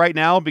car right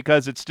now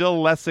because it's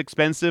still less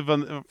expensive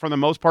for the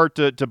most part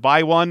to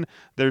buy one?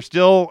 They're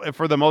still,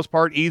 for the most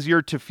part,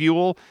 easier to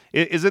fuel.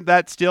 Isn't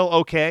that still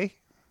okay?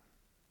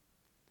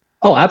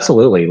 Oh,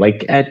 absolutely.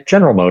 Like at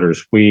General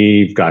Motors,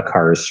 we've got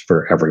cars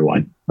for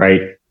everyone,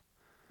 right?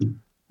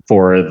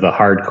 For the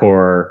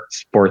hardcore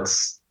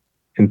sports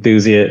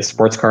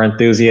car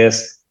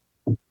enthusiasts,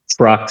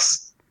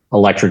 trucks,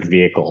 electric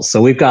vehicles.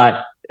 So we've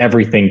got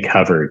everything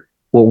covered.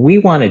 What we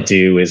want to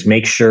do is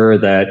make sure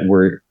that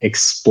we're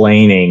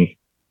explaining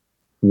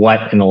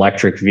what an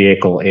electric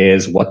vehicle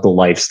is, what the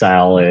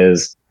lifestyle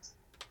is,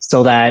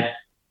 so that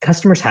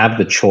customers have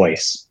the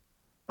choice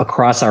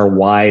across our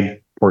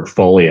wide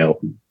portfolio.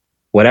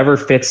 Whatever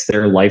fits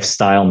their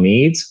lifestyle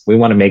needs, we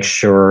want to make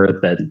sure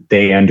that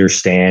they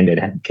understand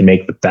and can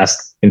make the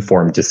best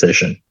informed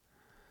decision.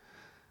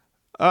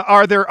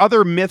 Are there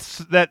other myths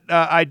that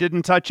I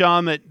didn't touch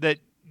on that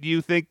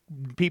you think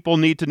people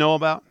need to know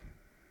about?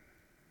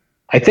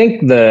 I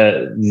think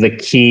the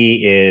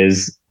key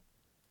is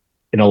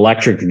an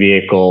electric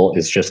vehicle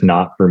is just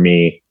not for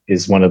me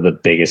is one of the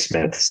biggest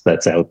myths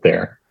that's out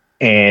there.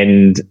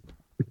 And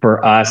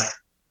for us,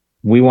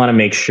 we want to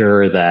make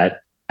sure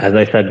that, as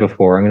I said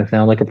before, I'm going to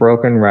sound like a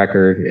broken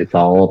record. It's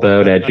all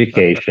about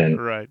education.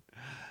 Right.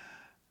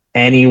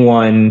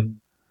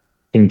 Anyone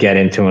can get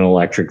into an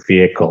electric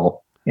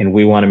vehicle. And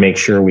we want to make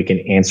sure we can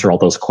answer all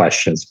those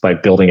questions by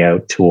building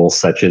out tools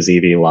such as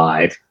EV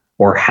Live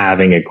or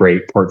having a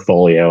great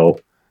portfolio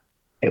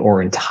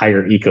or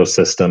entire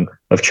ecosystem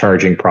of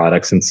charging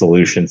products and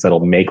solutions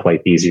that'll make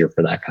life easier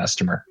for that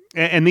customer.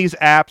 And these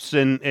apps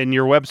and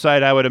your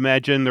website, I would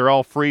imagine, they're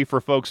all free for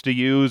folks to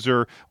use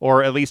or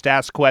at least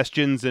ask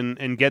questions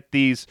and get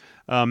these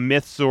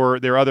myths or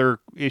their other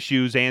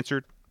issues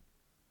answered?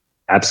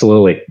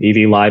 Absolutely.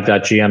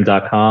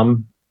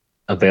 evlive.gm.com,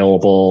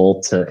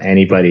 available to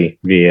anybody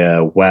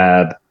via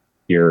web,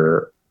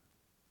 your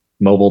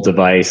mobile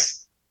device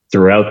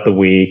throughout the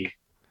week,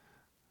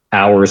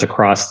 hours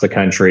across the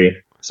country.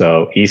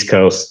 So East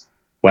Coast,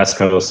 West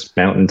Coast,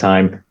 Mountain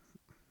Time.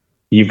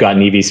 You've got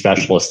an EV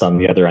specialist on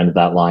the other end of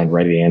that line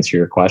ready to answer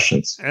your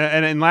questions.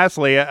 And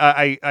lastly,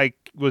 I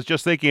was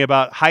just thinking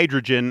about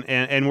hydrogen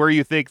and where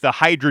you think the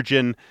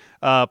hydrogen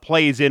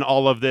plays in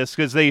all of this,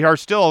 because they are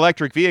still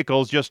electric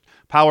vehicles, just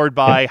powered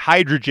by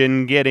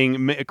hydrogen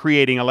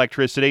creating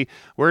electricity.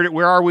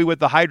 Where are we with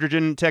the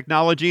hydrogen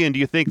technology, and do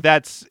you think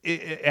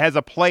it has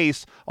a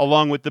place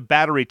along with the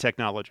battery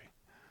technology?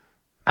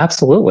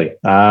 Absolutely.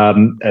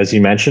 As you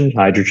mentioned,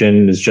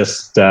 hydrogen is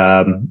just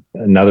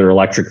another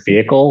electric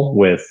vehicle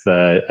with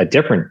a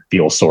different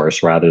fuel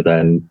source rather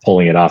than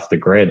pulling it off the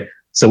grid.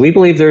 So we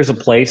believe there's a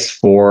place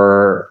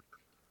for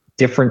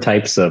different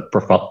types of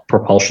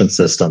propulsion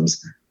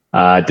systems,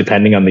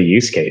 depending on the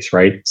use case,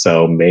 right?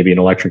 So maybe an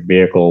electric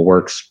vehicle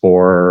works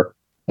for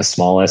a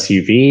small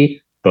SUV,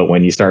 but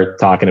when you start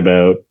talking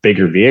about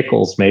bigger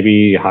vehicles,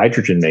 maybe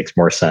hydrogen makes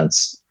more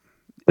sense.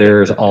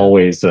 There's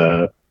always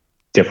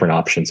different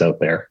options out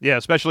there. Yeah,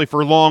 especially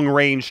for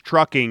long-range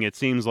trucking, it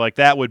seems like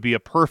that would be a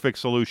perfect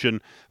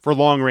solution for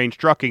long-range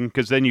trucking,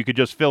 because then you could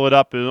just fill it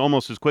up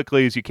almost as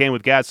quickly as you can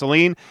with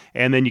gasoline,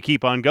 and then you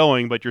keep on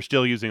going, but you're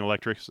still using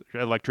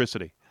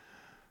electricity.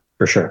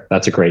 For sure.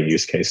 That's a great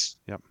use case.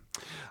 Yep.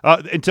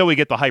 Until we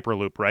get the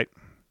Hyperloop, right?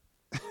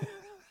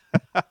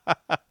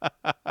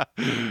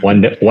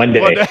 One day.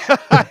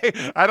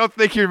 I don't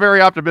think you're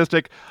very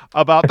optimistic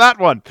about that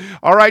one.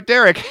 All right,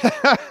 Derek.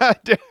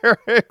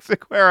 Derek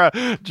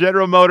Sequeira,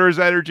 General Motors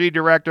Energy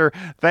Director.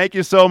 Thank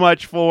you so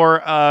much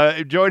for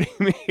joining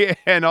me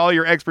and all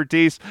your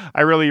expertise.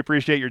 I really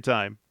appreciate your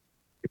time.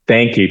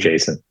 Thank you,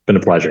 Jason. It's been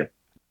a pleasure.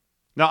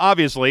 Now,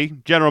 obviously,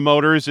 General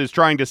Motors is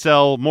trying to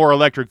sell more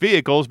electric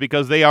vehicles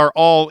because they are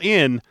all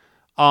in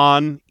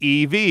on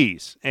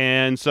EVs.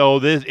 And so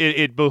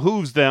it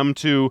behooves them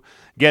to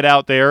get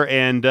out there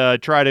and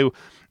try to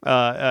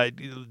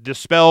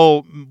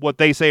dispel what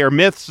they say are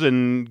myths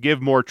and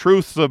give more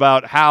truths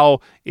about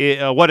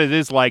what it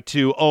is like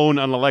to own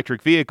an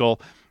electric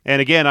vehicle.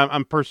 And again,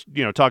 I'm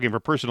talking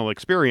from personal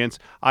experience.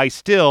 I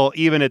still,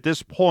 even at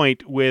this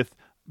point, with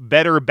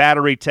better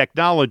battery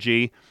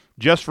technology,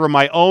 just for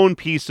my own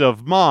peace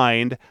of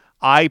mind,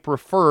 I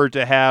prefer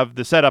to have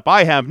the setup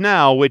I have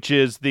now, which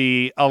is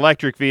the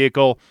electric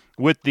vehicle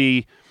with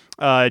the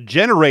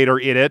generator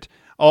in it,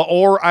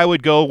 or I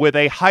would go with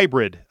a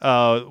hybrid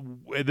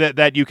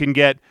that you can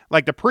get.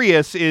 Like the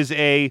Prius is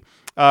a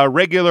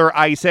regular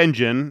ICE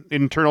engine,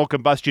 internal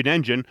combustion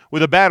engine,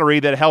 with a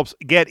battery that helps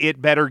get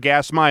it better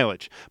gas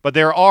mileage. But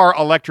there are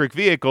electric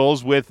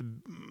vehicles with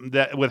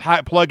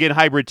plug-in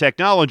hybrid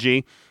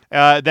technology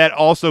that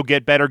also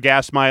get better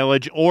gas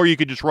mileage, or you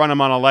could just run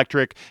them on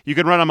electric. You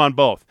can run them on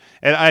both.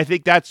 And I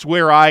think that's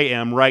where I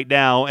am right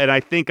now, and I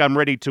think I'm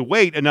ready to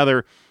wait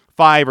another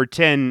 5 or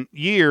 10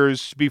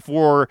 years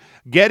before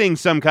getting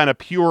some kind of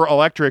pure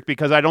electric,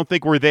 because I don't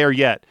think we're there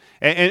yet.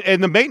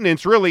 And the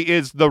maintenance really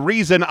is the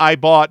reason I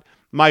bought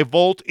my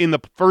Volt in the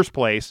first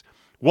place,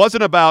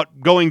 wasn't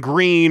about going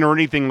green or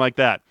anything like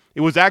that.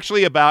 It was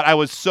actually about I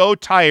was so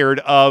tired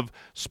of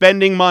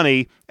spending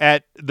money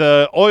at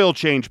the oil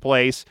change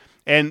place,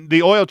 and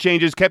the oil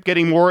changes kept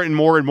getting more and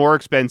more and more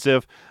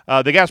expensive.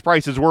 The gas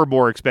prices were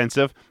more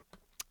expensive.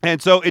 And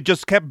so it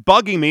just kept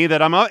bugging me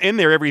that I'm in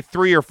there every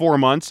 3 or 4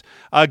 months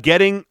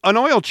getting an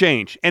oil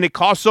change. And it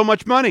costs so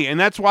much money. And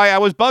that's why I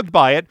was bugged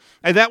by it.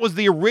 And that was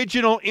the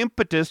original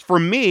impetus for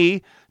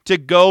me to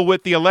go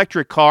with the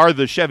electric car,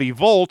 the Chevy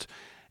Volt.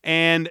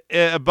 And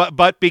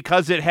but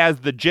because it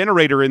has the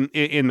generator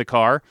in the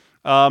car,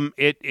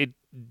 it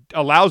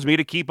allows me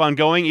to keep on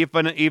going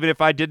even if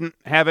I didn't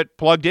have it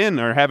plugged in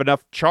or have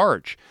enough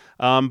charge.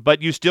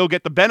 But you still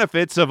get the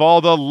benefits of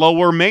all the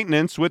lower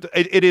maintenance.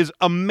 It is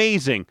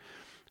amazing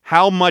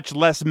how much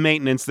less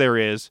maintenance there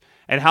is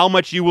and how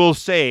much you will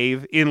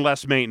save in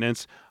less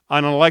maintenance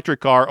on an electric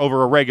car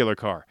over a regular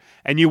car.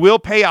 And you will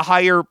pay a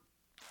higher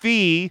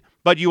fee,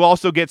 but you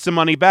also get some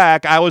money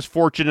back. I was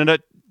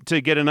fortunate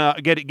to get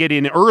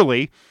in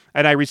early,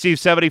 and I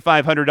received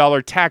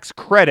 $7,500 tax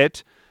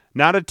credit,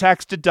 not a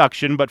tax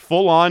deduction, but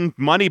full-on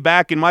money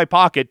back in my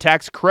pocket,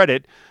 tax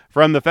credit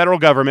from the federal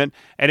government,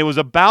 and it was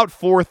about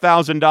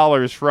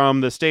 $4,000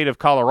 from the state of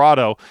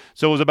Colorado.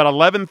 So it was about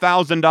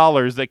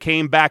 $11,000 that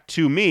came back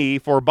to me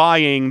for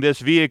buying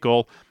this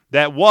vehicle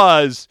that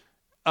was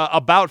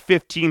about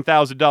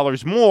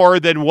 $15,000 more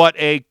than what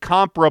a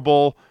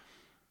comparable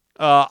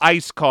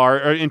ICE car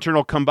or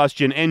internal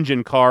combustion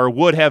engine car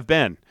would have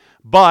been.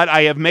 But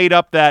I have made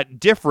up that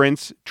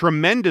difference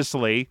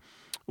tremendously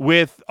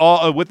with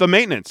the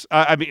maintenance.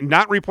 I mean,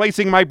 not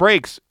replacing my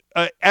brakes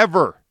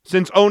ever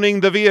since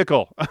owning the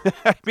vehicle.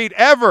 I mean,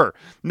 ever.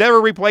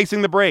 Never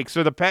replacing the brakes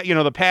or the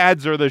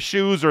pads or the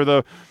shoes or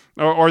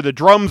the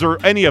drums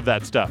or any of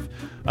that stuff.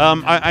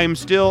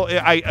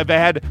 I've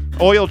had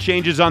oil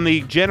changes on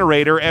the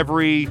generator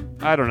every,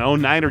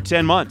 9 or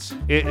 10 months.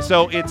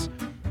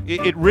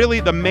 It really,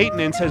 the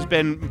maintenance has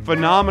been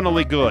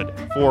phenomenally good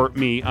for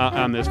me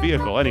on this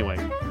vehicle anyway.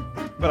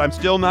 But I'm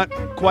still not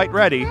quite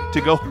ready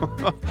to go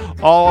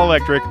all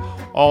electric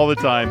all the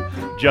time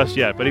just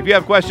yet. But if you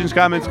have questions,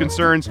 comments,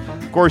 concerns,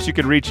 of course, you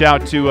can reach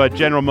out to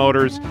General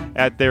Motors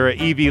at their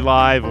EV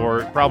Live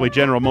or probably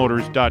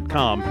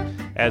generalmotors.com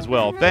as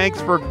well.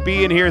 Thanks for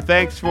being here.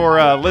 Thanks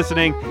for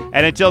listening.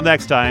 And until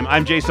next time,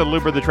 I'm Jason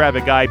Luber, the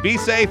traffic guy. Be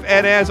safe,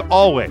 and as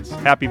always,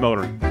 happy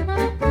motoring.